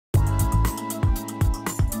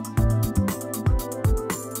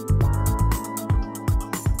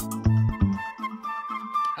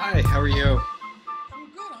How are you?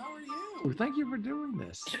 I'm good. How are you? Thank you for doing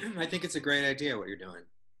this. I think it's a great idea what you're doing.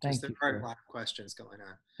 Thank Just there you, are a sir. lot of questions going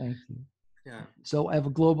on. Thank you. Yeah. So I have a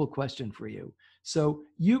global question for you. So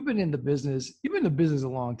you've been in the business a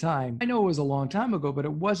long time. I know it was a long time ago, but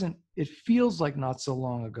it feels like not so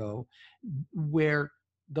long ago, where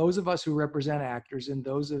those of us who represent actors and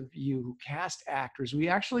those of you who cast actors, we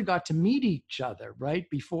actually got to meet each other, right?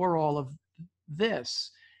 Before all of this.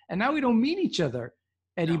 And now we don't meet each other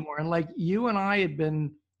anymore. And like you and I had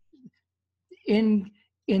been in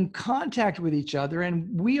contact with each other,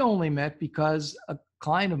 and we only met because a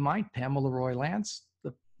client of mine, Pamela Roy Lance,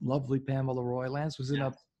 the lovely Pamela Roy Lance, was in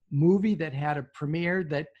a movie that had a premiere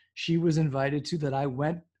that she was invited to, that I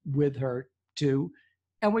went with her to,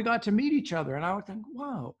 and we got to meet each other. And I would think,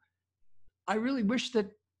 wow, I really wish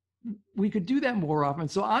that we could do that more often.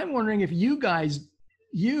 So I'm wondering if you guys,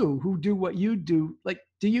 you who do what you do, like,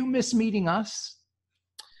 do you miss meeting us?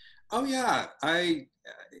 Oh yeah. I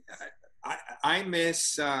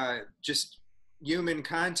miss just human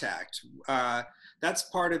contact. That's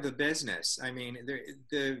part of the business. I mean,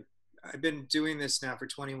 I've been doing this now for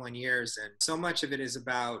 21 years, and so much of it is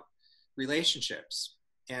about relationships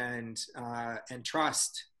and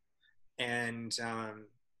trust. And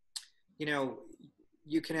you know,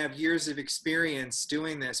 you can have years of experience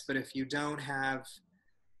doing this, but if you don't have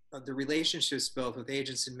the relationships built with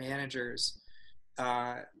agents and managers,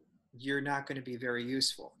 you're not going to be very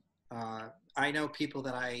useful. I know people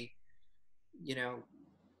that I,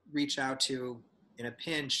 reach out to in a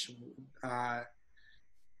pinch, that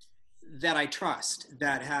I trust,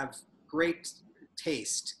 that have great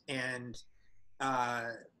taste. And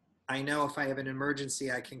I know if I have an emergency,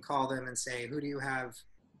 I can call them and say, who do you have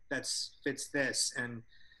that fits this? And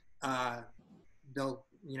they'll,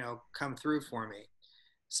 come through for me.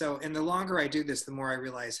 So, and the longer I do this, the more I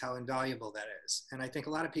realize how invaluable that is. And I think a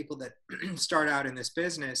lot of people that start out in this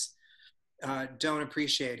business don't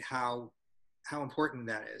appreciate how important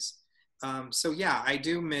that is. So yeah, I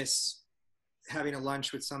do miss having a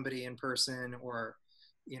lunch with somebody in person, or,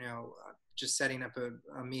 just setting up a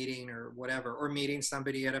meeting or whatever, or meeting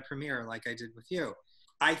somebody at a premiere like I did with you.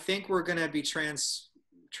 I think we're going to be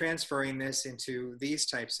transferring this into these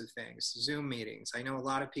types of things, Zoom meetings. I know a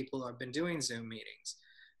lot of people have been doing Zoom meetings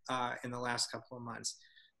in the last couple of months.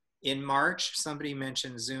 In March, somebody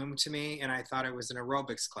mentioned Zoom to me, and I thought it was an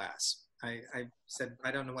aerobics class. I said,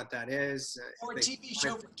 I don't know what that is. Or a TV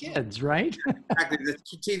show for kids, right? Exactly, the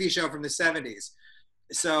TV show from the 70s.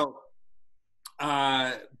 So,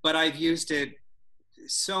 but I've used it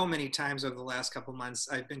so many times over the last couple of months.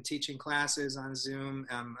 I've been teaching classes on Zoom.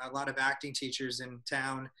 A lot of acting teachers in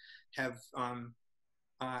town have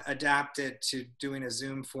adapted to doing a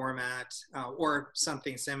Zoom format or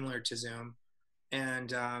something similar to Zoom.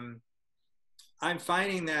 And I'm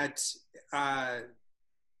finding that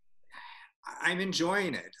I'm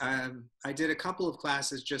enjoying it. I did a couple of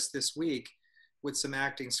classes just this week with some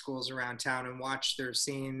acting schools around town and watched their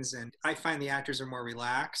scenes. And I find the actors are more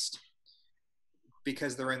relaxed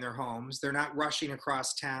because they're in their homes. They're not rushing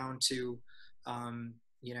across town to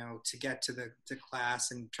get to the class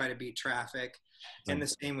and try to beat traffic. Right. And the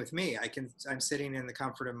same with me. I'm sitting in the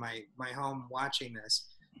comfort of my home watching this.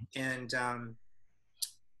 And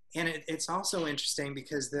it's also interesting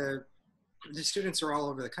because the students are all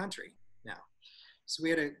over the country now. So we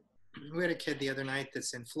had a kid the other night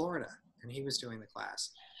that's in Florida, and he was doing the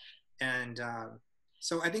class. And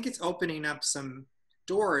so I think it's opening up some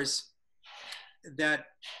doors that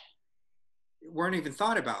weren't even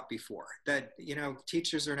thought about before, that,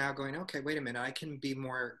 teachers are now going, okay, wait a minute, I can be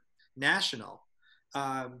more national.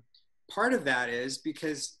 Part of that is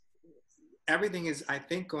because everything is, I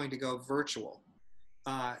think, going to go virtual,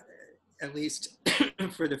 at least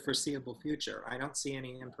for the foreseeable future. I don't see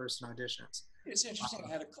any in-person auditions. It's interesting.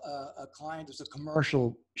 I had a client, it was a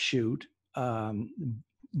Commercial shoot,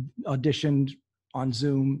 auditioned on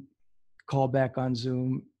Zoom, called back on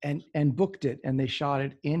Zoom, and booked it. And they shot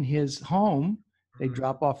it in his home. They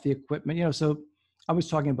drop off the equipment, so I was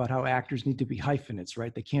talking about how actors need to be hyphenates,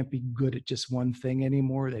 right? They can't be good at just one thing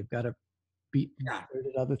anymore. They've got to be good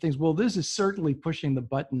at other things. Well, this is certainly pushing the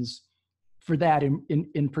buttons for that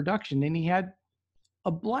in production. And he had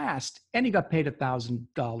a blast, and he got paid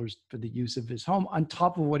 $1,000 for the use of his home on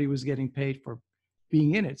top of what he was getting paid for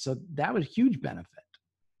being in it. So that was a huge benefit.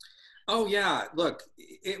 Oh yeah, look,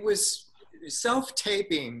 it was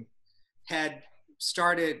self-taping had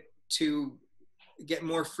started to get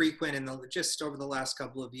more frequent just over the last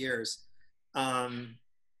couple of years.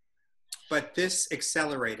 But this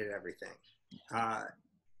accelerated everything.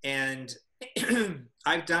 And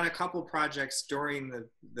I've done a couple projects during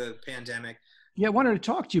the pandemic. Yeah, I wanted to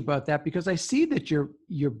talk to you about that because I see that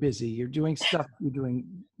you're busy. You're doing stuff. You're doing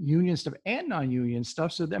union stuff and non-union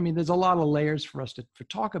stuff. So I mean, there's a lot of layers for us to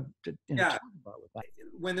talk about. Yeah. Talk about with that.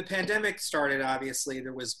 When the pandemic started, obviously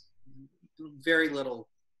there was very little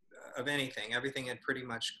of anything. Everything had pretty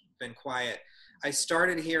much been quiet. I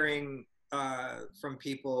started hearing from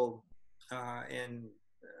people in,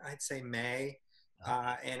 I'd say, May,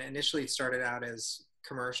 and initially it started out as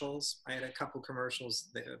commercials. I had a couple commercials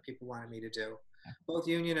that people wanted me to do, both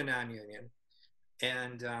union and non-union.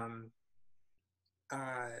 And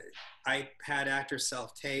I had actors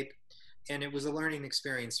self-tape, and it was a learning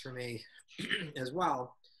experience for me as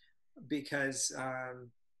well, because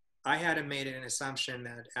I had made an assumption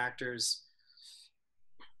that actors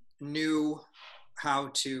knew how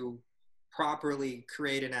to properly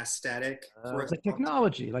create an aesthetic for the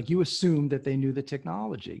technology. Like you assumed that they knew the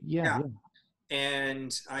technology. Yeah.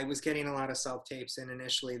 And I was getting a lot of self-tapes in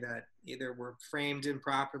initially that either were framed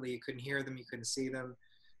improperly, you couldn't hear them, you couldn't see them.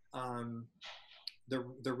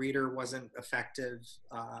 The reader wasn't effective.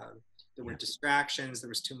 There were distractions, there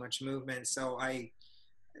was too much movement. So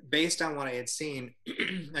based on what I had seen,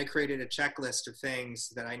 I created a checklist of things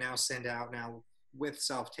that I now send out now with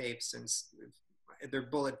self-tapes, and they're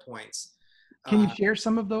bullet points. Can you share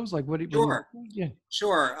some of those? Like what? Sure. Yeah.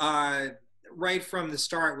 Sure. Right from the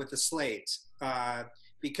start with the slate,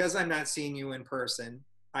 because I'm not seeing you in person,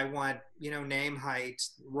 I want, name, height,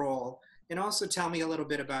 role, and also tell me a little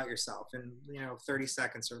bit about yourself in, 30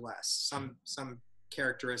 seconds or less, some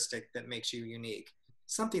characteristic that makes you unique,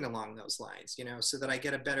 something along those lines, so that I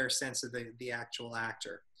get a better sense of the actual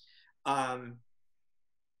actor.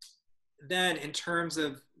 Then in terms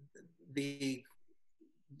of the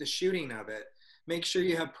shooting of it, make sure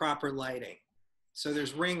you have proper lighting. So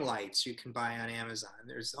there's ring lights you can buy on Amazon.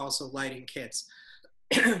 There's also lighting kits.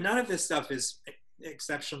 None of this stuff is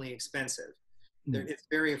exceptionally expensive. It's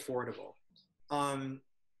very affordable.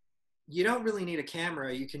 You don't really need a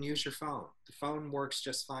camera. You can use your phone. The phone works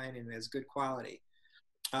just fine and has good quality.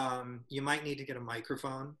 You might need to get a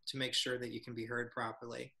microphone to make sure that you can be heard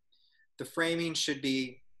properly. The framing should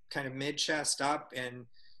be kind of mid-chest up and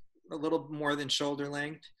a little more than shoulder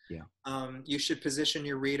length. Yeah. You should position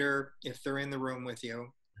your reader, if they're in the room with you,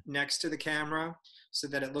 next to the camera so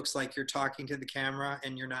that it looks like you're talking to the camera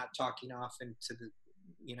and you're not talking off into the,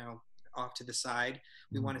 off to the side.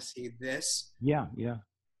 We want to see this. Yeah.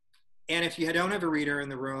 And if you don't have a reader in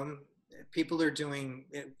the room, people are doing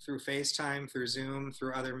it through FaceTime, through Zoom,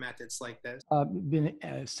 through other methods like this. Been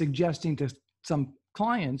suggesting to some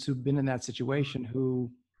clients who've been in that situation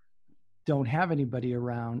who don't have anybody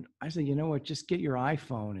around. I say, you know what, just get your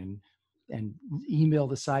iPhone and email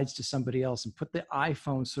the sides to somebody else and put the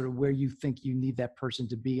iPhone sort of where you think you need that person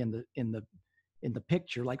to be in the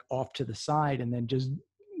picture, like off to the side, and then just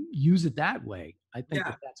use it that way. I think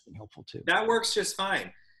that's been helpful too. That works just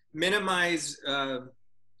fine. Minimize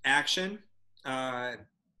action.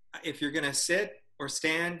 If you're going to sit or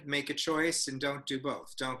stand, make a choice and don't do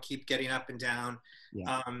both. Don't keep getting up and down.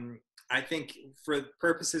 Yeah. I think for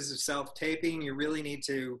purposes of self-taping, you really need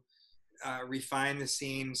to refine the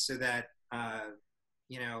scene so that,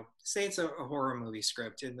 say it's a horror movie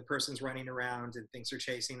script and the person's running around and things are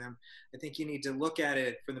chasing them. I think you need to look at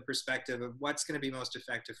it from the perspective of what's going to be most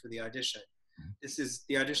effective for the audition.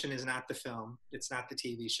 The audition is not the film. It's not the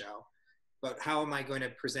TV show. But how am I going to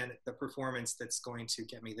present the performance that's going to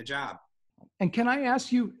get me the job? And can I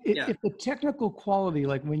ask you, if the technical quality,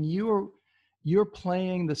 like when you're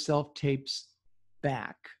playing the self-tapes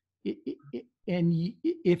back, and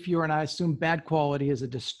if you're, and I assume bad quality is a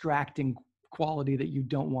distracting quality that you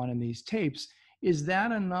don't want in these tapes, is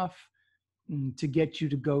that enough to get you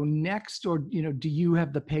to go next? Or, do you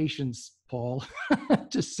have the patience, Paul,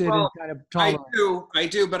 to sit and kind of tolerate? I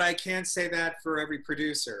do, but I can't say that for every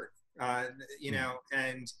producer, and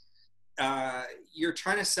you're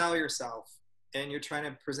trying to sell yourself and you're trying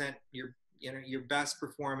to present your best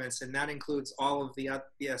performance, and that includes all of the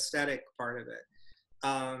aesthetic part of it.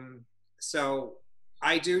 So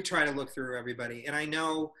I do try to look through everybody, and I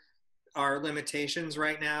know our limitations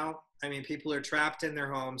right now. I mean, people are trapped in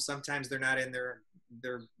their homes. Sometimes they're not in their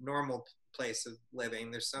normal place of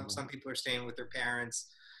living. There's some people are staying with their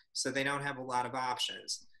parents, so they don't have a lot of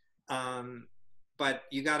options. But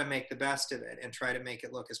you got to make the best of it and try to make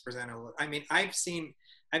it look as presentable. I mean, I've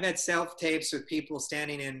had self-tapes with people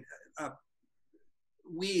standing in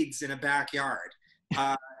weeds in a backyard,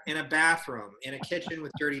 in a bathroom, in a kitchen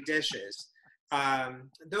with dirty dishes.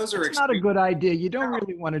 Those are not a good idea. You don't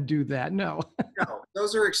really want to do that. No. No,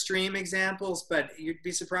 those are extreme examples, but you'd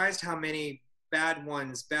be surprised how many bad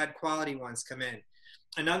quality ones come in.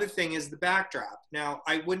 another thing is the backdrop. Now,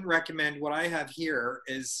 I wouldn't recommend what I have here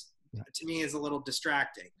is, Yeah. to me, is a little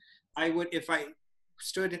distracting. I would, if I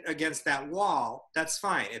stood against that wall, that's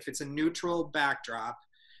fine. If it's a neutral backdrop,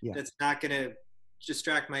 Yeah. that's not going to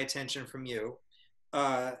distract my attention from you.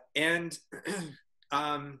 And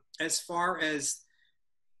as far as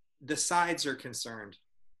the sides are concerned,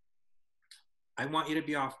 I want you to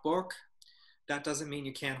be off book. That doesn't mean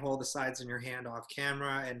you can't hold the sides in your hand off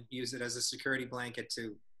camera and use it as a security blanket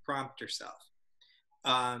to prompt yourself.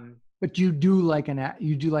 But you do like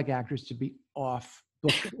actors to be off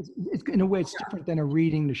book. It's in a way, it's different than a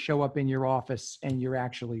reading to show up in your office and you're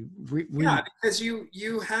actually yeah, because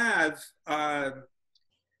you have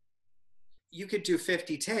you could do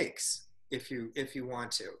 50 takes if you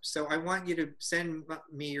want to. So I want you to send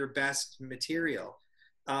me your best material.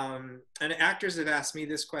 And actors have asked me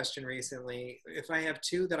this question recently. If I have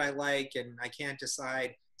two that I like and I can't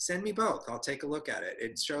decide, send me both. I'll take a look at it.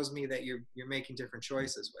 It shows me that you're making different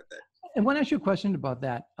choices with it. And I want to ask you a question about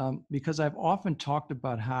that, because I've often talked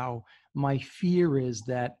about how my fear is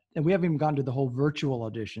that, and we haven't even gone to the whole virtual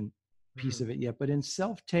audition piece of it yet, but in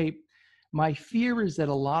self-tape, my fear is that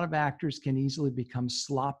a lot of actors can easily become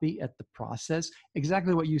sloppy at the process.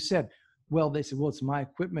 Exactly what you said. Well, they said, well, it's my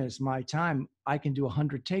equipment, it's my time. I can do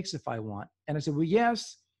 100 takes if I want. And I said, well,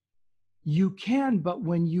 yes, you can, but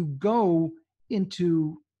when you go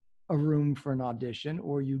into a room for an audition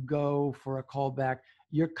or you go for a callback,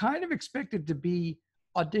 you're kind of expected to be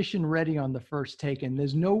audition ready on the first take. And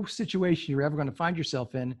there's no situation you're ever going to find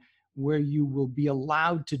yourself in where you will be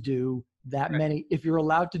allowed to do that many, if you're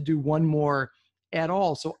allowed to do one more at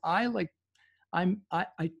all. So I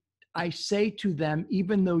say to them,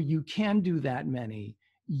 even though you can do that many,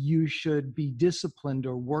 you should be disciplined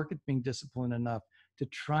or work at being disciplined enough to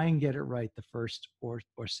try and get it right the first or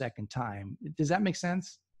second time. Does that make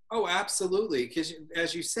sense? Oh, absolutely. Because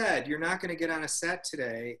as you said, you're not going to get on a set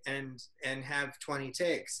today and have 20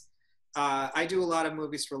 takes. I do a lot of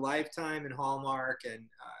movies for Lifetime and Hallmark and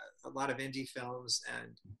a lot of indie films.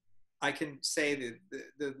 And I can say that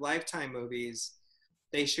the Lifetime movies,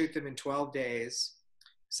 they shoot them in 12 days.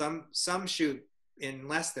 Some shoot in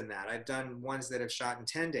less than that. I've done ones that have shot in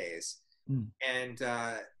 10 days. And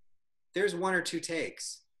there's one or two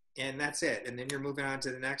takes and that's it. And then you're moving on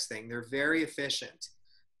to the next thing. They're very efficient.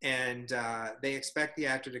 And they expect the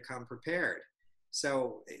actor to come prepared.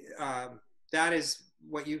 So that is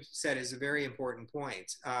what you said is a very important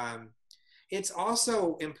point. It's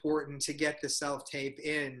also important to get the self-tape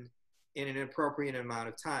in an appropriate amount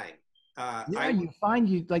of time. You find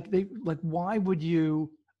you why would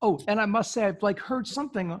you? Oh, and I must say, I've heard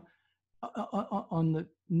something on the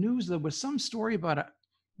news. There was some story about it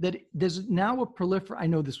that there's now I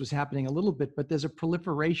know this was happening a little bit, but there's a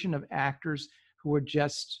proliferation of actors who are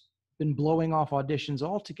just been blowing off auditions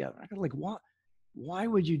altogether. I go why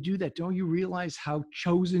would you do that? Don't you realize how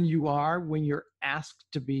chosen you are when you're asked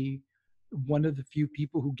to be one of the few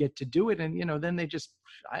people who get to do it? And, then they just,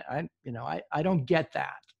 I don't get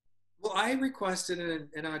that. Well, I requested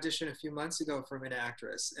an audition a few months ago from an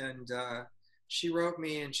actress and she wrote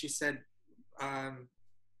me and she said,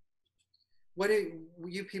 what do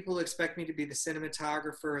you people expect me to be, the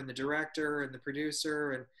cinematographer and the director and the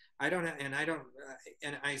producer? And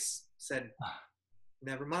I said,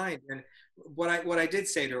 never mind. And what I did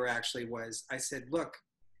say to her actually was, I said, look,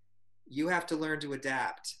 you have to learn to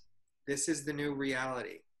adapt. This is the new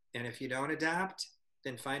reality. And if you don't adapt,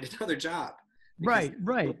 then find another job. Right.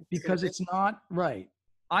 Because it's not right.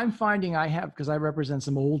 I'm finding because I represent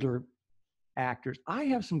some older actors. I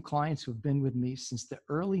have some clients who have been with me since the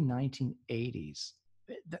early 1980s.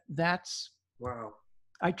 That's wow.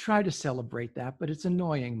 I try to celebrate that, but it's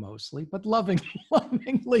annoying mostly, but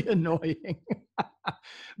lovingly annoying.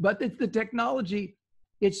 But it's the technology.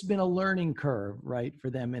 It's been a learning curve, right,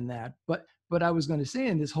 for them in that. But I was going to say,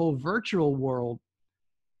 in this whole virtual world,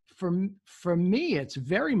 for me, it's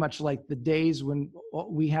very much like the days when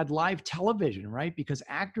we had live television, right? Because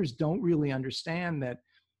actors don't really understand that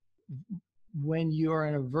when you're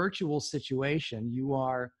in a virtual situation, you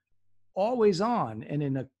are always on.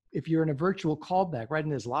 And if you're in a virtual callback, right,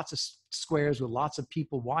 and there's lots of squares with lots of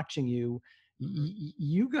people watching you,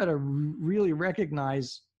 you got to really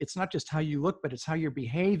recognize it's not just how you look, but it's how you're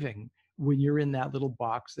behaving when you're in that little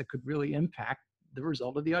box that could really impact the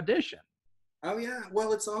result of the audition. Oh yeah.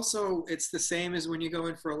 Well, it's the same as when you go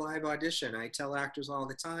in for a live audition. I tell actors all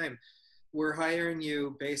the time, we're hiring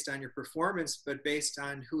you based on your performance, but based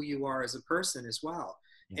on who you are as a person as well.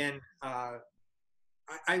 Yeah. And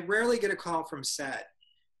I rarely get a call from set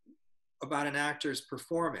about an actor's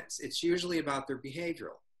performance. It's usually about their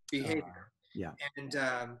behavior. Yeah.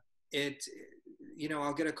 And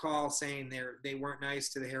I'll get a call saying they weren't nice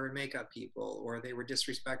to the hair and makeup people, or they were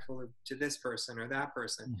disrespectful to this person or that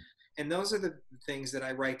person. And those are the things that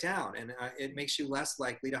I write down, and it makes you less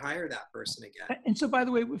likely to hire that person again. And so, by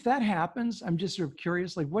the way, if that happens, I'm just sort of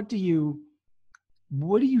curious, like, what do you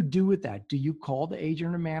do with that? Do you call the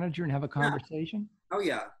agent or manager and have a conversation? Oh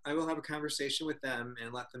yeah, I will have a conversation with them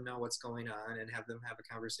and let them know what's going on, and have them have a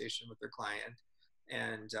conversation with their client,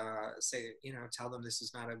 and say, tell them this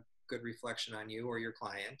is not a good reflection on you or your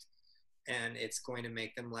client, and it's going to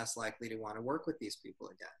make them less likely to want to work with these people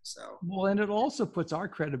again. So, well, and it also puts our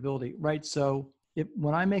credibility, right? So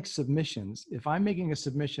when I make submissions, if I'm making a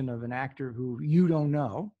submission of an actor who you don't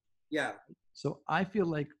know, yeah, so I feel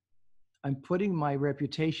like I'm putting my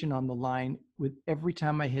reputation on the line with every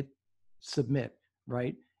time I hit submit,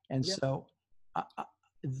 right? And so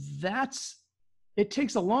it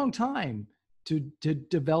takes a long time to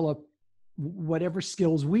develop whatever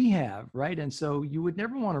skills we have, right? And so you would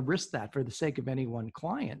never want to risk that for the sake of any one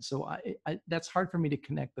client. So that's hard for me to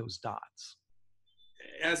connect those dots.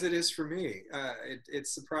 As it is for me.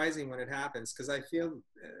 It's surprising when it happens, because I feel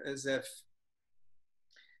as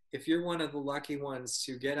if you're one of the lucky ones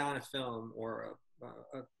to get on a film or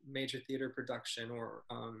a major theater production or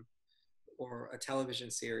a television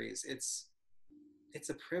series, it's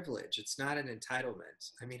a privilege. It's not an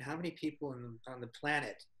entitlement. I mean, how many people on the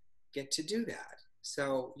planet get to do that?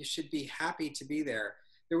 So you should be happy to be there.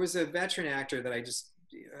 There was a veteran actor that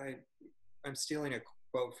I'm stealing a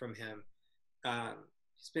quote from him.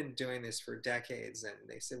 He's been doing this for decades, and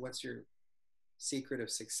they said, "What's your secret of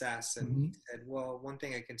success?" And he said, "Well, one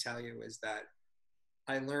thing I can tell you is that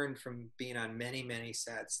I learned from being on many, many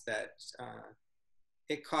sets that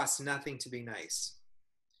it costs nothing to be nice."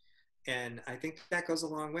 And I think that goes a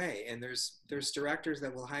long way. And there's directors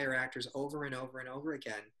that will hire actors over and over and over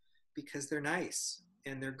again because they're nice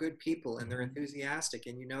and they're good people and they're enthusiastic,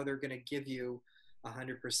 and they're going to give you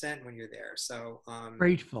 100% when you're there. So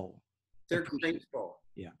grateful. They're grateful.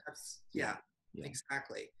 Yeah.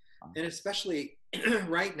 Exactly. And especially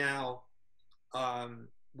right now,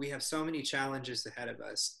 we have so many challenges ahead of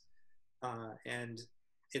us, and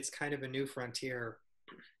it's kind of a new frontier.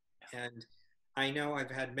 And I know I've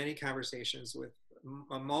had many conversations with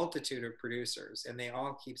a multitude of producers, and they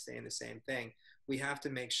all keep saying the same thing. We have to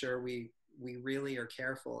make sure we really are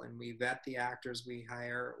careful, and we vet the actors we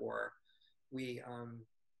hire, or we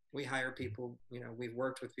hire people we've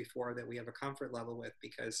worked with before that we have a comfort level with,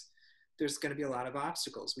 because there's going to be a lot of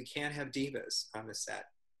obstacles. We can't have divas on the set.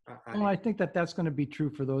 Well, I think that's going to be true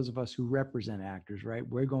for those of us who represent actors, right?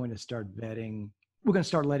 We're going to start vetting. We're going to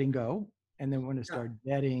start letting go, and then we're going to start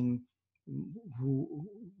vetting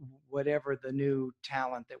whatever the new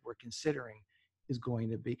talent that we're considering is going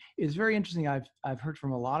to be. It's very interesting. I've heard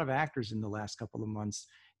from a lot of actors in the last couple of months.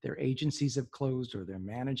 Their agencies have closed, or their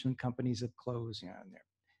management companies have closed, and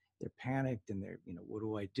they're panicked, and they're, what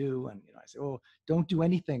do I do? And I say, oh, don't do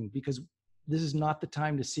anything, because this is not the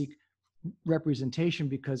time to seek representation,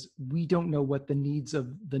 because we don't know what the needs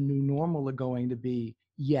of the new normal are going to be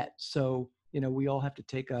yet. So, we all have to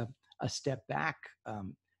take a step back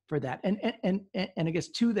for that. And I guess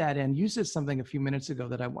to that end, you said something a few minutes ago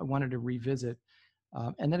that I wanted to revisit.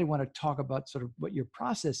 And then I want to talk about sort of what your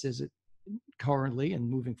process is currently and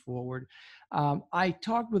moving forward. I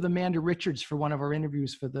talked with Amanda Richards for one of our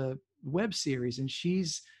interviews for the web series, and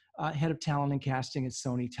she's head of talent and casting at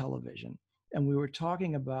Sony Television. And we were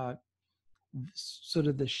talking about sort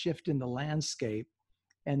of the shift in the landscape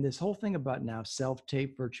and this whole thing about now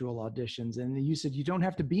self-tape virtual auditions. And you said you don't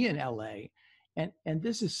have to be in LA. And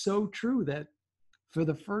this is so true, that for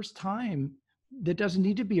the first time, there doesn't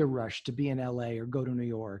need to be a rush to be in LA or go to New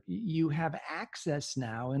York. You have access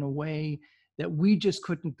now in a way that we just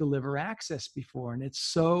couldn't deliver access before. And it's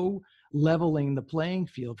so leveling the playing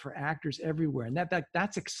field for actors everywhere. And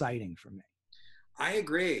that's exciting for me. I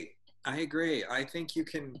agree. I think you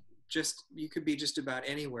could be just about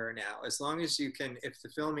anywhere now, as long as you can. If the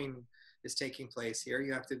filming is taking place here,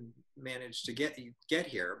 you have to manage to get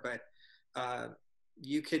here. But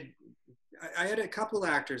you could. I had a couple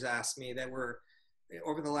actors ask me that were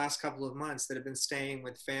over the last couple of months that have been staying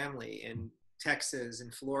with family in Texas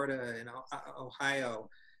and Florida and Ohio.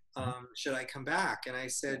 Should I come back? And I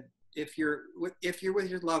said, if you're with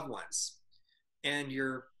your loved ones and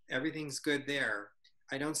everything's good there,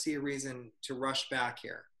 I don't see a reason to rush back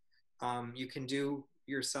here. You can do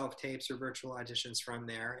your self-tapes or virtual auditions from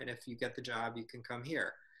there, and if you get the job, you can come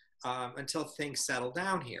here until things settle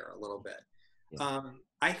down here a little bit. Yeah.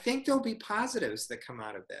 I think there'll be positives that come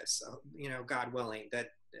out of this, God willing. That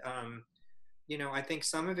I think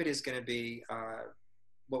some of it is going to be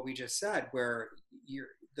what we just said, where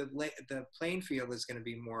the playing field is going to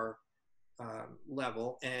be more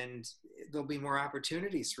level, and there'll be more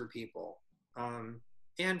opportunities for people,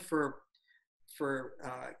 and for For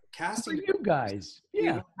casting. you guys, We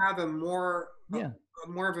yeah, will have yeah,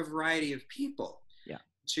 more of a variety of people yeah. to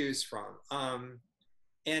choose from.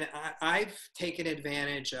 And I've taken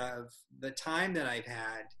advantage of the time that I've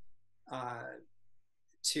had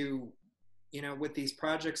to, with these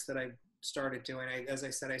projects that I started doing. As I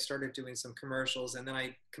said, I started doing some commercials, and then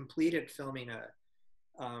I completed filming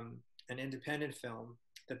an independent film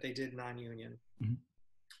that they did non-union, Mm-hmm.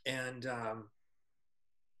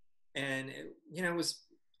 And it was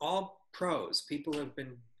all pros. People have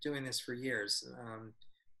been doing this for years,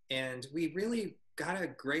 and we really got a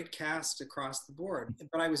great cast across the board.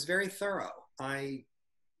 But I was very thorough. I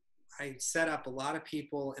set up a lot of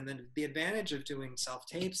people, and then the advantage of doing self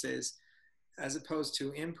tapes is, as opposed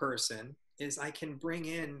to in person, is I can bring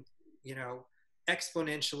in,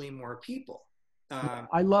 exponentially more people.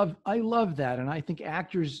 I love that, and I think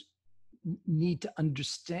actors need to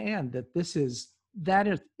understand that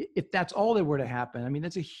if that's all that were to happen. I mean,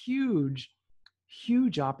 that's a huge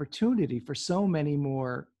opportunity for so many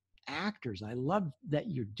more actors. I love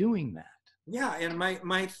that you're doing that. Yeah, and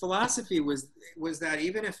my philosophy was that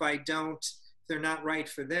even if they're not right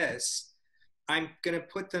for this, I'm going to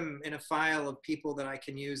put them in a file of people that I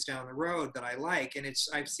can use down the road that I like. And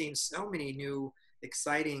I've seen so many new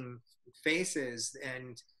exciting faces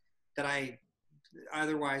and that I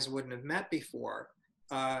otherwise wouldn't have met before.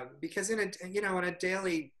 Because in a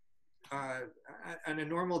daily, on a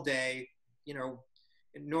normal day,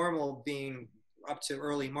 normal being up to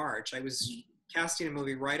early March, I was casting a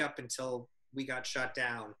movie right up until we got shut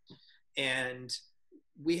down. And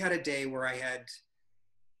we had a day where I had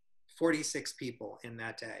 46 people in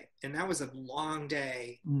that day. And that was a long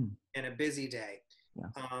day and a busy day. Yeah.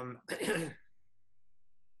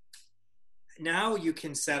 Now you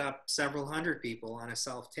can set up several hundred people on a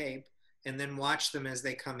self-tape and then watch them as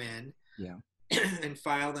they come in, yeah, and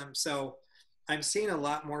file them. So I'm seeing a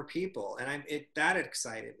lot more people, and that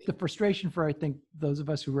excited me. The frustration for, I think, those of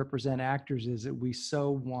us who represent actors is that we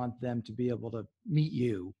so want them to be able to meet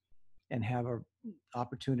you and have an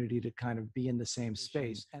opportunity to kind of be in the same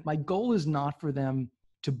space. And my goal is not for them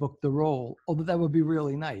to book the role, although that would be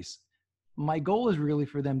really nice. My goal is really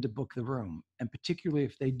for them to book the room, and particularly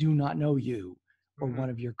if they do not know you or one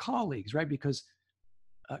of your colleagues, right? Because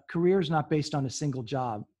a career is not based on a single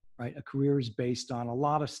job, right? A career is based on a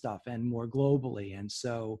lot of stuff and more globally. And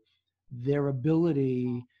so their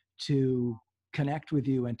ability to connect with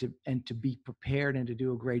you and to be prepared and to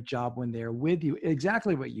do a great job when they're with you,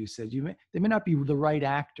 exactly what you said. They may not be the right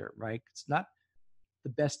actor, right? It's not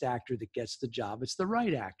the best actor that gets the job, it's the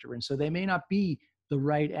right actor. And so they may not be the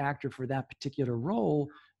right actor for that particular role,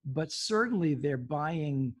 but certainly they're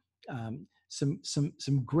buying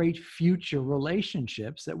some great future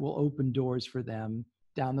relationships that will open doors for them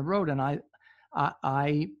down the road. And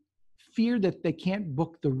I fear that they can't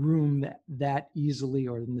book the room that easily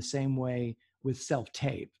or in the same way with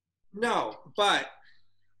self-tape. No, but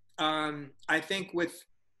I think with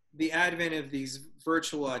the advent of these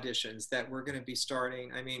virtual auditions that we're going to be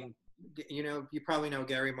starting, I mean, you probably know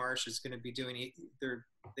Gary Marsh is going to be doing,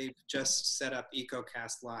 they've just set up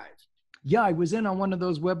EcoCast Live. Yeah, I was in on one of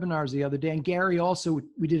those webinars the other day, and Gary also,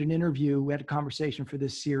 we did an interview, we had a conversation for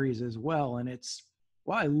this series as well, and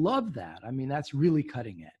I love that. I mean, that's really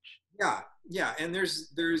cutting edge. Yeah, and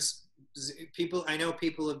there's people, I know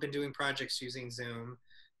people have been doing projects using Zoom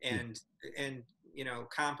and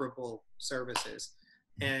comparable services.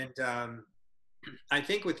 And I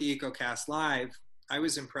think with the EcoCast Live, I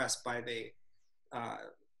was impressed by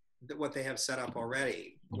what they have set up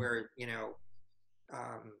already, where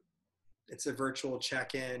it's a virtual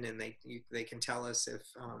check-in, and they can tell us if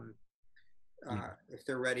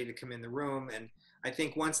they're ready to come in the room. And I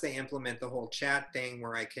think once they implement the whole chat thing,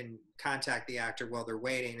 where I can contact the actor while they're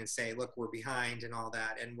waiting and say, look, we're behind and all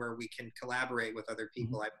that, and where we can collaborate with other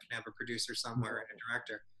people, I can have a producer somewhere and a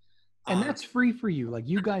director. And that's free for you. Like,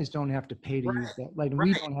 you guys don't have to pay to use that. Like,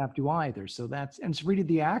 we don't have to either. So and it's free to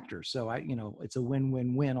the actor. So it's a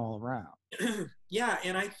win-win-win all around. Yeah.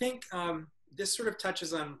 And I think this sort of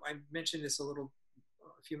touches on, I mentioned this a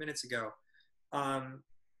few minutes ago.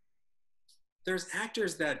 There's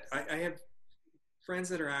actors that I have friends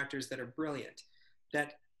that are actors that are brilliant,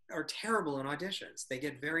 that are terrible in auditions. They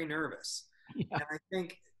get very nervous. Yeah. And I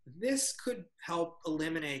think this could help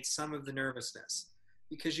eliminate some of the nervousness,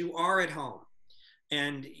 because you are at home,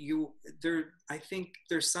 and I think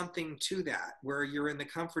there's something to that, where you're in the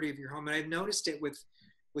comfort of your home. And I've noticed it with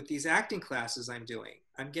these acting classes I'm doing.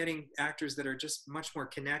 I'm getting actors that are just much more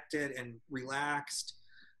connected and relaxed.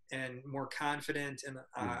 and more confident,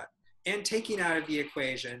 and taking out of the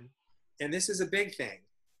equation, and this is a big thing,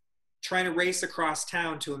 trying to race across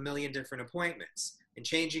town to a million different appointments and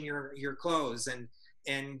changing your clothes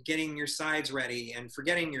and getting your sides ready and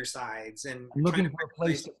forgetting your sides and looking for a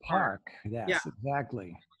place to park. Yes, yeah,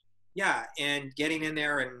 exactly. Yeah, and getting in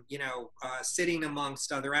there and sitting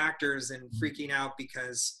amongst other actors and freaking out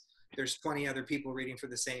because there's 20 other people reading for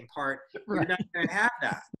the same part. Right. You're not going to have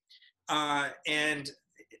that. And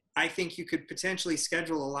I think you could potentially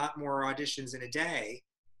schedule a lot more auditions in a day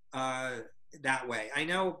that way. I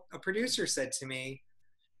know a producer said to me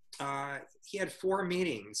he had 4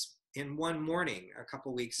 meetings in one morning a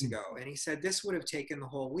couple weeks ago, and he said this would have taken the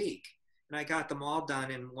whole week, and I got them all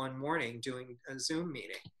done in one morning doing a Zoom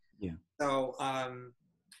meeting. Yeah. So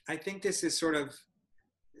I think this is sort of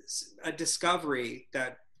a discovery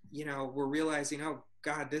that we're realizing, oh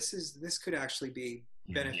God, this could actually be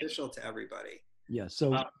beneficial to everybody. Yeah.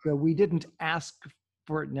 So we didn't ask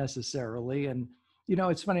for it necessarily, and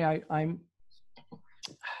it's funny.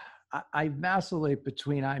 I vacillate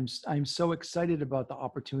between I'm so excited about the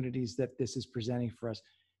opportunities that this is presenting for us,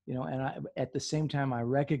 and at the same time I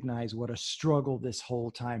recognize what a struggle this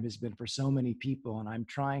whole time has been for so many people, and I'm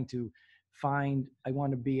trying to I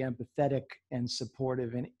want to be empathetic and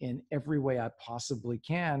supportive in every way I possibly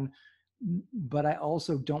can, but I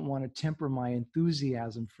also don't want to temper my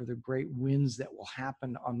enthusiasm for the great wins that will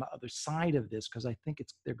happen on the other side of this, because I think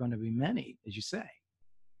they're going to be many, as you say.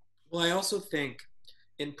 Well, I also think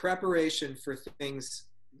in preparation for things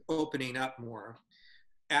opening up more,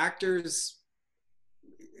 actors,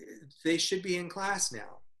 they should be in class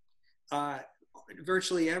now.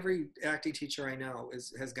 Virtually every acting teacher I know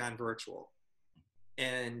has gone virtual,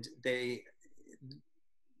 and they're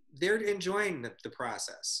enjoying the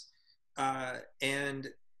process. But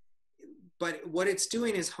what it's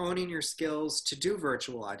doing is honing your skills to do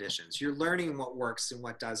virtual auditions. You're learning what works and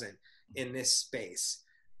what doesn't in this space.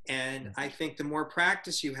 And I think the more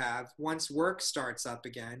practice you have, once work starts up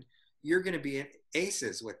again, you're going to be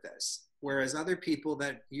aces with this. Whereas other people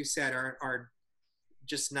that you said are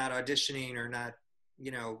just not auditioning or not,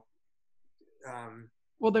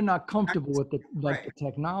 well, they're not comfortable with the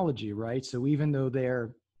technology, right? So even though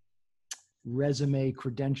they're resume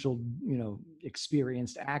credentialed,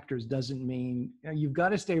 experienced actors, doesn't mean you've got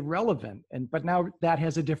to stay relevant. But now that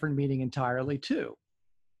has a different meaning entirely too.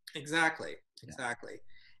 Exactly.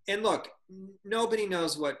 And look, nobody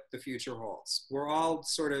knows what the future holds. We're all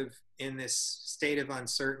sort of in this state of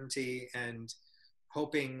uncertainty and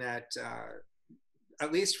hoping that,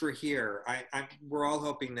 at least for here, we're all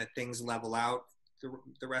hoping that things level out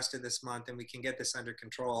the rest of this month and we can get this under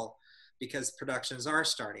control, because productions are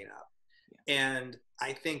starting up. Yeah. And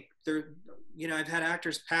I think I've had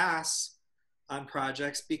actors pass on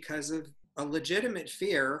projects because of a legitimate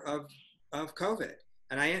fear of COVID.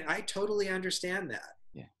 And I totally understand that.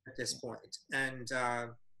 Yeah. At this point. And,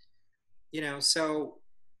 so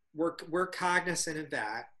we're cognizant of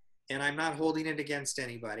that, and I'm not holding it against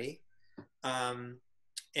anybody.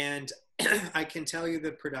 And I can tell you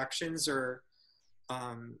the productions are,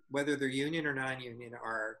 whether they're union or non-union,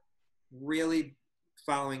 are really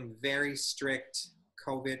following very strict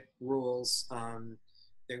COVID rules.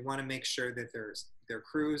 They want to make sure that their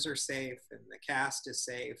crews are safe and the cast is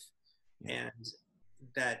safe, and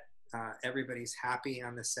that everybody's happy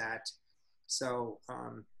on the set. So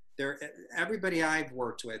everybody I've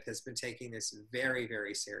worked with has been taking this very,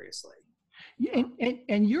 very seriously. Yeah,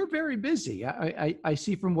 and you're very busy. I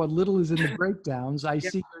see from what little is in the breakdowns, I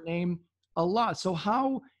see your name a lot. So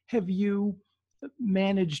how have you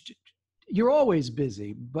managed? You're always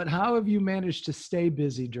busy, but how have you managed to stay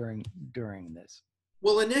busy during this?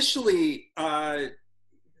 Well, initially, the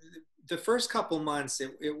first couple months,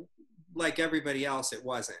 it like everybody else, it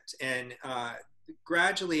wasn't. And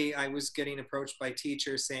gradually I was getting approached by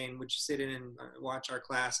teachers saying, would you sit in and watch our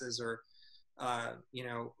classes, or,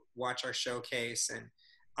 watch our showcase? And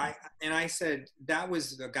I said, that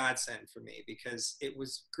was a godsend for me, because it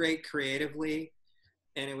was great creatively.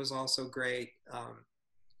 And it was also great,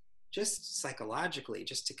 just psychologically,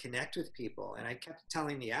 just to connect with people. And I kept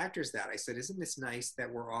telling the actors that. I said, isn't this nice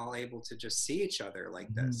that we're all able to just see each other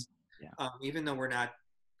like this, even though we're not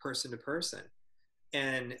person to person?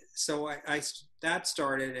 And so that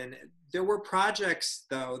started, and there were projects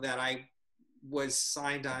though that I was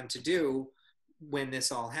signed on to do when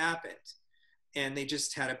this all happened, and they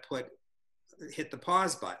just had to hit the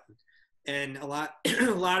pause button, and a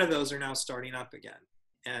lot of those are now starting up again.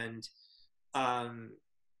 And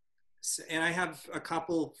and I have a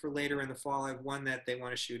couple for later in the fall. I have one that they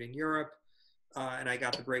want to shoot in Europe. and I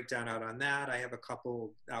got the breakdown out on that. I have a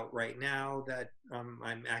couple out right now that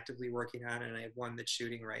I'm actively working on, and I have one that's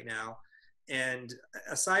shooting right now. And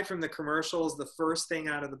aside from the commercials, the first thing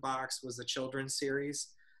out of the box was a children's series,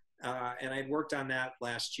 and I'd worked on that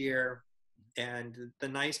last year. And the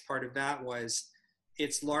nice part of that was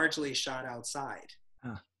it's largely shot outside.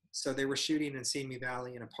 Huh. So they were shooting in Simi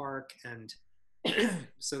Valley in a park, and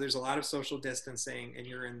so there's a lot of social distancing, and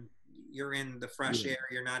you're in the fresh air.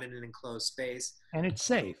 You're not in an enclosed space, and it's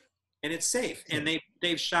safe. And it's safe. And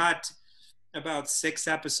they've shot about 6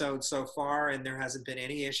 episodes so far, and there hasn't been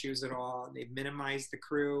any issues at all. They've minimized the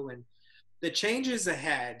crew, and the changes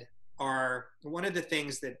ahead are one of the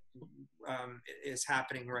things that is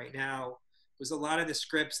happening right now. Was a lot of the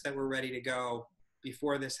scripts that were ready to go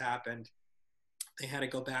before this happened. They had to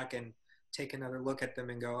go back and take another look at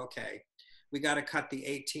them and go, okay, we got to cut the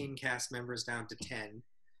 18 cast members down to 10.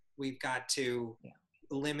 We've got to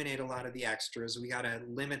eliminate a lot of the extras. We got to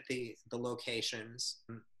limit the locations.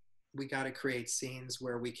 We got to create scenes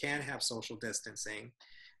where we can have social distancing.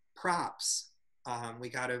 Props. We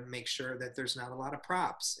got to make sure that there's not a lot of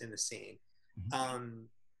props in the scene.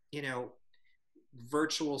 You know,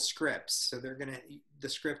 virtual scripts. So the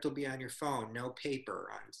script will be on your phone, no paper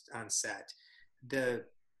on set. The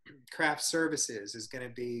craft services is going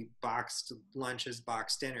to be boxed lunches,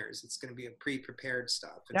 boxed dinners. It's going to be a pre-prepared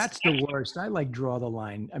stuff. That's the worst. I like draw the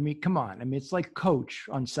line. I mean, come on. I mean, it's like Coach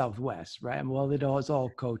on Southwest, right? Well, it's all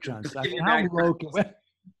Coach on Southwest. How low can we?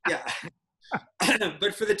 Yeah.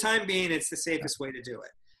 But for the time being, it's the safest way to do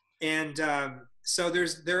it. And so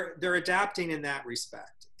they're adapting in that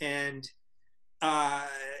respect. And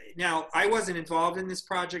now I wasn't involved in this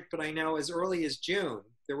project, but I know as early as June,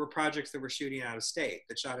 there were projects that were shooting out of state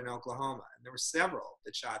that shot in Oklahoma, and there were several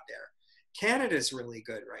that shot there. Canada's really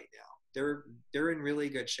good right now. They're in really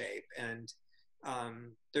good shape, and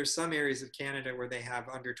there's some areas of Canada where they have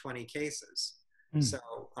under 20 cases. So,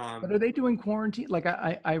 but are they doing quarantine? Like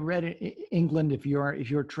I read in England, if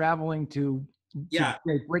you're traveling to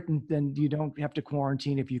Great Britain, then you don't have to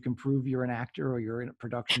quarantine if you can prove you're an actor or you're in a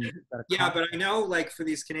production. But I know, like for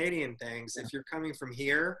these Canadian things, if you're coming from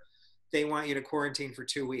here, they want you to quarantine for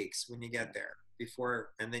 2 weeks when you get there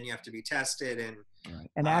and then you have to be tested.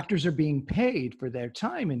 And actors are being paid for their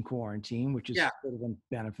time in quarantine, which is sort of a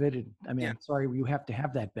benefit. I mean, I'm sorry, you have to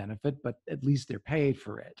have that benefit, but at least they're paid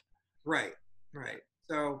for it. Right.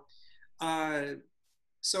 So,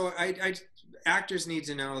 actors need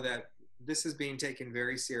to know that this is being taken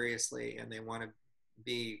very seriously, and they want to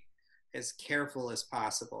be as careful as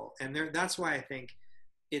possible. And that's why I think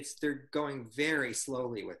they're going very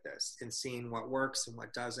slowly with this and seeing what works and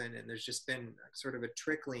what doesn't. And there's just been sort of a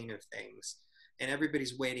trickling of things, and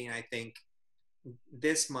everybody's waiting, I think,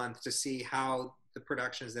 this month to see how the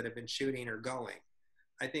productions that have been shooting are going.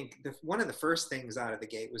 I think one of the first things out of the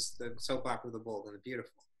gate was the soap opera, The Bold and the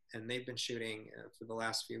Beautiful. And they've been shooting for the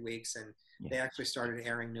last few weeks, and they actually started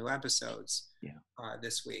airing new episodes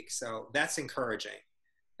this week. So that's encouraging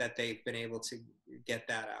that they've been able to get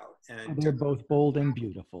that out. And they're both bold and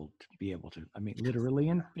beautiful to be able to, I mean, literally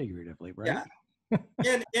and figuratively, right?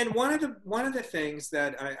 Yeah. And one of the things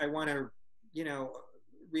that I want to,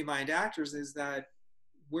 remind actors is that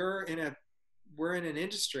we're in an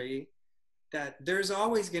industry that there's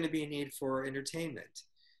always going to be a need for entertainment.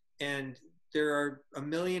 And there are a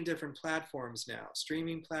million different platforms now,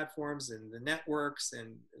 streaming platforms and the networks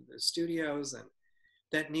and the studios and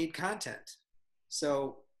that need content.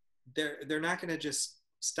 So they're not going to just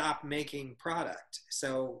stop making product.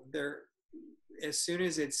 So as soon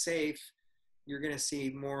as it's safe, you're going to see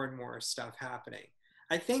more and more stuff happening.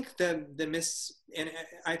 I think and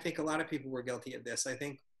I think a lot of people were guilty of this. I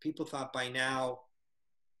think people thought by now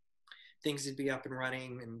things would be up and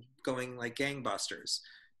running and going like gangbusters.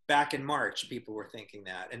 Back in March, people were thinking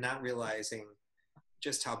that and not realizing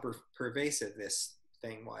just how pervasive this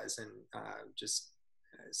thing was. And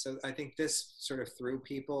so I think this sort of threw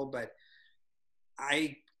people, but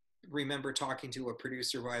I remember talking to a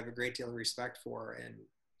producer who I have a great deal of respect for, and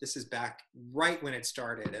this is back right when it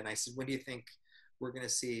started. And I said, when do you think we're going to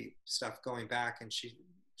see stuff going back? And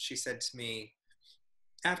she said to me,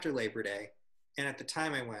 after Labor Day. And at the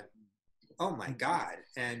time I went, oh my God.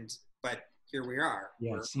 But here we are.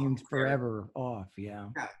 Yeah, it seemed forever off. Yeah.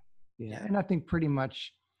 And I think pretty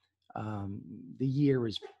much the year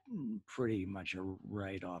is pretty much a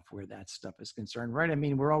write-off where that stuff is concerned, right? I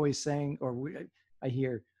mean, we're always saying, I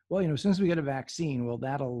hear, well, as soon as we get a vaccine, well,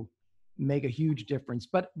 that'll make a huge difference.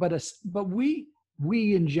 But we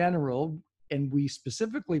in general, and we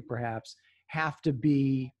specifically perhaps, have to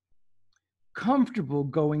be comfortable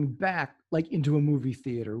going back like into a movie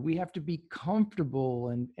theater. We have to be comfortable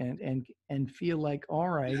and feel like, all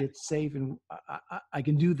right, Yeah. it's safe and I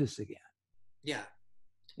can do this again. Yeah.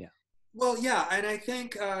 Yeah. Well, yeah, and I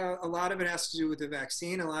think a lot of it has to do with the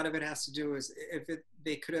vaccine. A lot of it has to do is if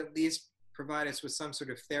they could at least provide us with some sort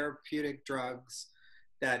of therapeutic drugs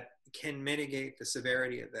that can mitigate the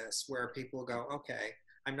severity of this, where people go, okay,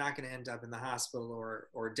 I'm not going to end up in the hospital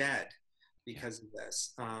or dead because of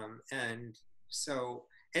this. And so,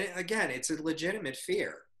 and again, it's a legitimate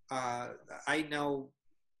fear. I know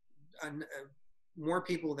more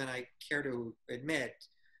people than I care to admit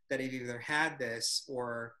that have either had this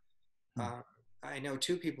or uh, I know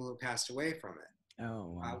two people who passed away from it.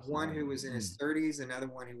 Oh, wow. One who was in his 30s, another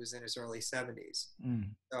one who was in his early 70s.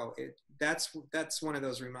 So that's one of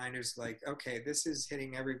those reminders, like, okay, this is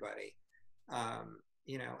hitting everybody,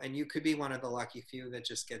 you know, and you could be one of the lucky few that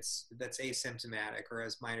just that's asymptomatic or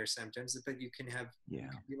has minor symptoms, but you can you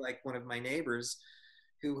could be like one of my neighbors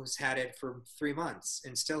who's had it for 3 months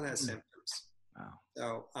and still has symptoms. Wow.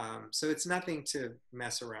 So, so it's nothing to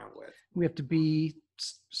mess around with. We have to be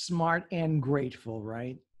smart and grateful,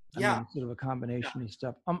 right? Yeah. I mean, sort of a combination of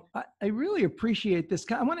stuff. I really appreciate this.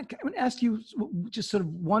 I want to ask you just sort of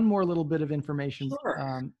one more little bit of information.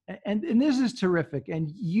 Sure. And this is terrific.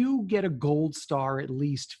 And you get a gold star at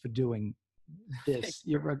least for doing this.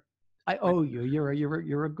 I owe you.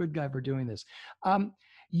 You're a good guy for doing this.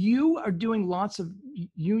 You are doing lots of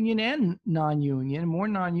union and non-union, more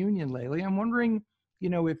non-union lately. I'm wondering, you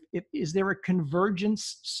know, if is there a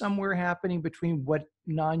convergence somewhere happening between what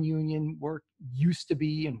non-union work used to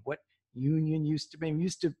be and what union used to be?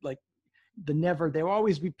 Used to like there will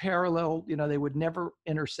always be parallel, you know, they would never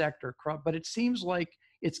intersect or cross, but it seems like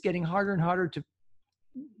it's getting harder and harder to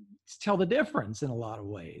tell the difference in a lot of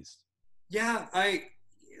ways. Yeah,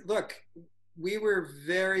 look, we were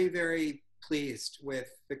very, very pleased with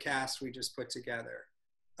the cast we just put together.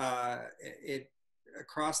 It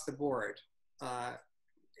across the board.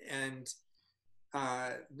 And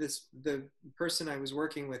the person I was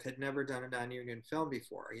working with had never done a non-union film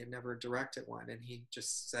before. He had never directed one, and he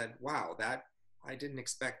just said, "Wow, that I didn't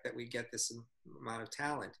expect that we'd get this amount of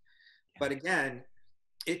talent." But again,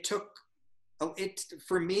 it took it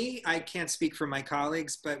for me. I can't speak for my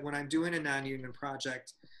colleagues, but when I'm doing a non-union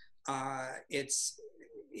project,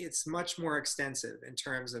 it's much more extensive in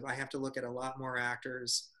terms of I have to look at a lot more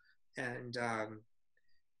actors and.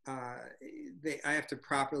 I have to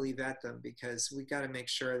properly vet them because we got to make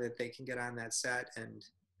sure that they can get on that set and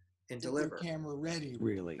deliver. Camera ready.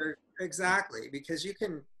 Really. Exactly, because you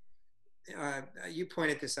can. You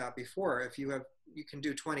pointed this out before. If you can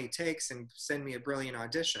do 20 takes and send me a brilliant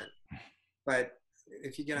audition, but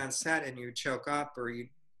if you get on set and you choke up or you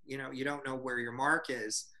don't know where your mark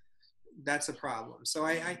is, that's a problem. So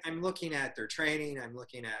I'm looking at their training. I'm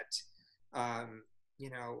looking at. You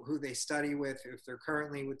know, who they study with, if they're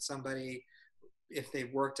currently with somebody, if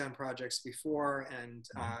they've worked on projects before. And,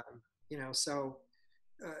 you know, so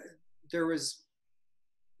there was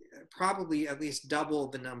probably at least double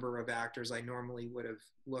the number of actors I normally would have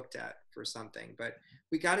looked at for something, but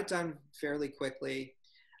we got it done fairly quickly.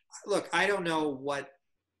 Look, I don't know what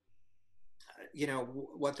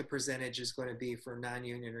the percentage is going to be for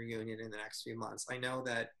non-union or union in the next few months. I know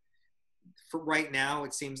that for right now,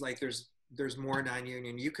 it seems like there's more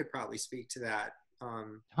non-union. You could probably speak to that.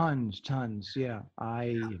 Tons. Yeah.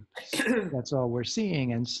 That's all we're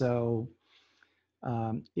seeing. And so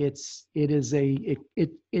it's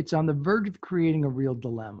on the verge of creating a real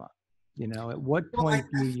dilemma. You know, at what point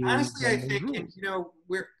do you honestly, I think,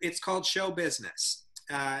 it's called show business.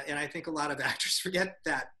 And I think a lot of actors forget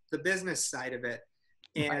that, the business side of it.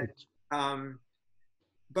 And, right.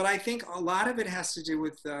 But I think a lot of it has to do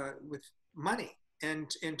with money.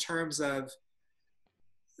 And in terms of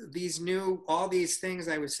all these things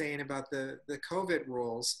I was saying about the COVID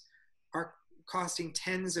rules are costing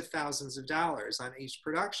tens of thousands of dollars on each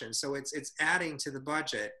production. So it's adding to the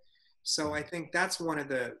budget. So I think that's one of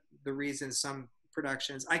the reasons some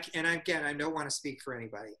productions, and again, I don't want to speak for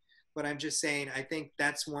anybody, but I'm just saying, I think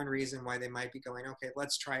that's one reason why they might be going, okay,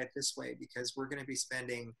 let's try it this way, because we're going to be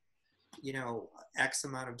spending X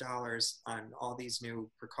amount of dollars on all these new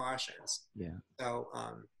precautions. Yeah. So,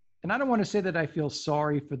 and I don't want to say that I feel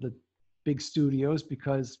sorry for the big studios,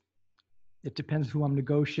 because it depends who I'm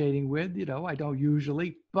negotiating with. I don't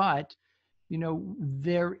usually, but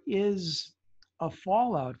there is a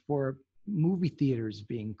fallout for movie theaters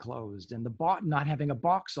being closed and not having a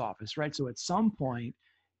box office, right? So at some point,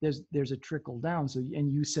 there's a trickle down. So,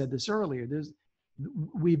 and you said this earlier,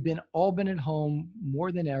 we've all been at home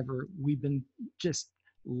more than ever. We've been just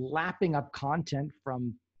lapping up content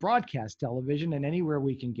from broadcast television and anywhere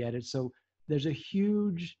we can get it. So there's a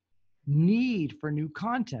huge need for new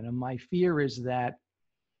content. And my fear is that,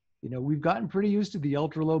 we've gotten pretty used to the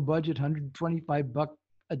ultra low budget, $125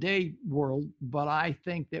 a day world, but I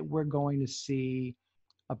think that we're going to see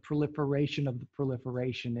a proliferation of the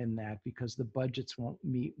proliferation in that, because the budgets won't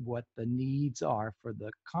meet what the needs are for the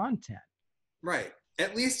content. Right.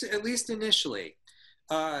 At least initially,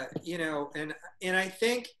 and I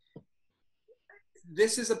think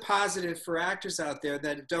this is a positive for actors out there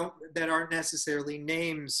that aren't necessarily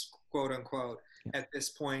names, quote unquote, at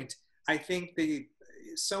this point. I think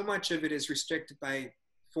so much of it is restricted by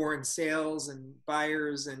foreign sales and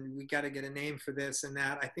buyers, and we got to get a name for this and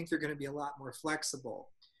that. I think they're going to be a lot more flexible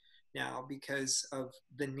now because of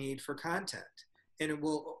the need for content, and it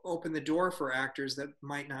will open the door for actors that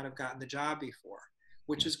might not have gotten the job before,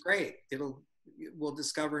 which is great. We'll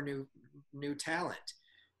discover new talent.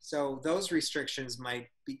 So those restrictions might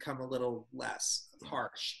become a little less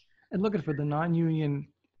harsh. And looking for the non-union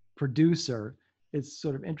producer, it's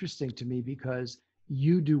sort of interesting to me because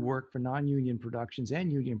you do work for non-union productions and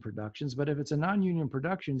union productions, but if it's a non-union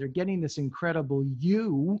production, they're getting this incredible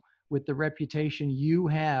with the reputation you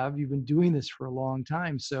have. You've been doing this for a long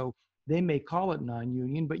time, so they may call it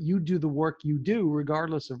non-union, but you do the work you do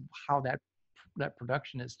regardless of how that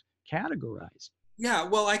production is categorized. Yeah,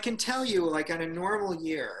 well, I can tell you, like on a normal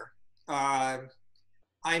year, I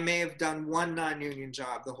may have done one non-union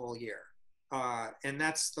job the whole year. And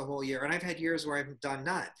that's the whole year. And I've had years where I've done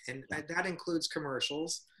none. And that includes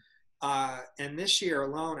commercials. And this year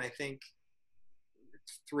alone, I think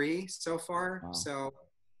 3 so far. Wow. So,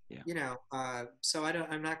 so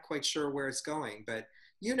I'm not quite sure where it's going, but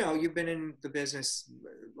you've been in the business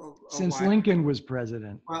since Lincoln was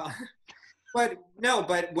president. Well,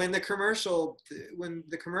 but when the commercial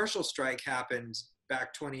strike happened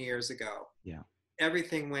back 20 years ago,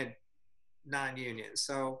 everything went non-union.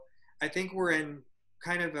 So I think we're in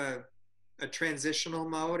kind of a transitional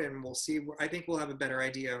mode, and we'll see. I think we'll have a better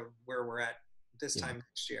idea of where we're at this time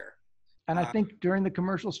next year. And I think during the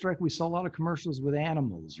commercial strike, we saw a lot of commercials with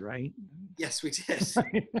animals, right? Yes, we did.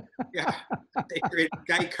 Yeah. They created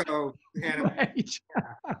Geico animals. Right.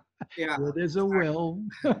 Yeah. Well, there's a will.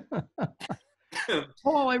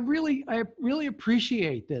 Paul, I really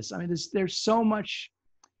appreciate this. I mean, there's so much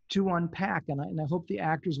to unpack, and I hope the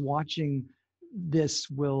actors watching this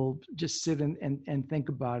will just sit and think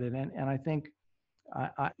about it. And I think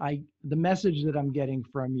the message that I'm getting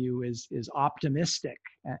from you is optimistic,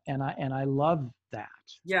 and I love that.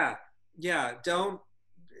 Yeah. Don't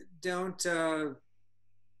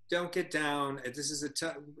get down. This is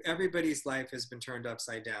everybody's life has been turned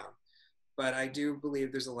upside down, but I do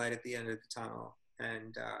believe there's a light at the end of the tunnel,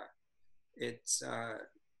 and it's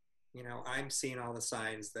I'm seeing all the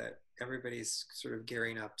signs that everybody's sort of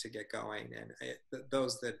gearing up to get going, and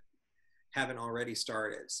those that haven't already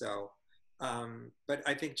started. So, but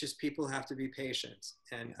I think just people have to be patient,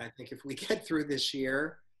 and I think if we get through this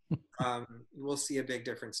year, we'll see a big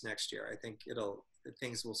difference next year. I think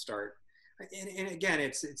things will start. And again,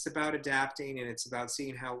 it's about adapting, and it's about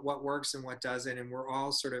seeing what works and what doesn't, and we're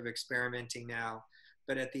all sort of experimenting now.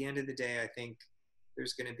 But at the end of the day, I think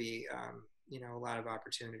there's going to be a lot of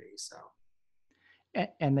opportunities. So.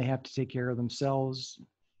 And they have to take care of themselves,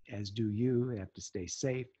 as do you. They have to stay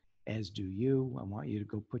safe, as do you. I want you to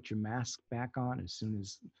go put your mask back on as soon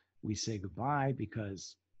as we say goodbye,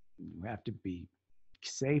 because you have to be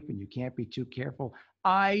safe and you can't be too careful.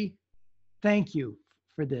 I thank you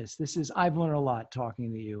for this. I've learned a lot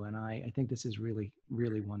talking to you, and I think this is really,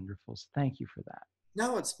 really wonderful. So thank you for that.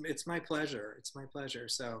 No, it's my pleasure. It's my pleasure.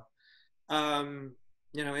 So,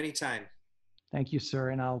 anytime. Thank you,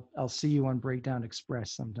 sir. And I'll see you on Breakdown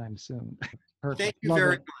Express sometime soon. Perfect. Thank you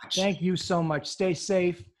very much. Thank you so much. Stay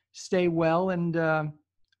safe, stay well, and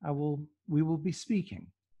we will be speaking.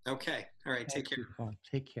 Okay. All right. Take care.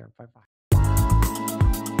 Take care. Bye-bye.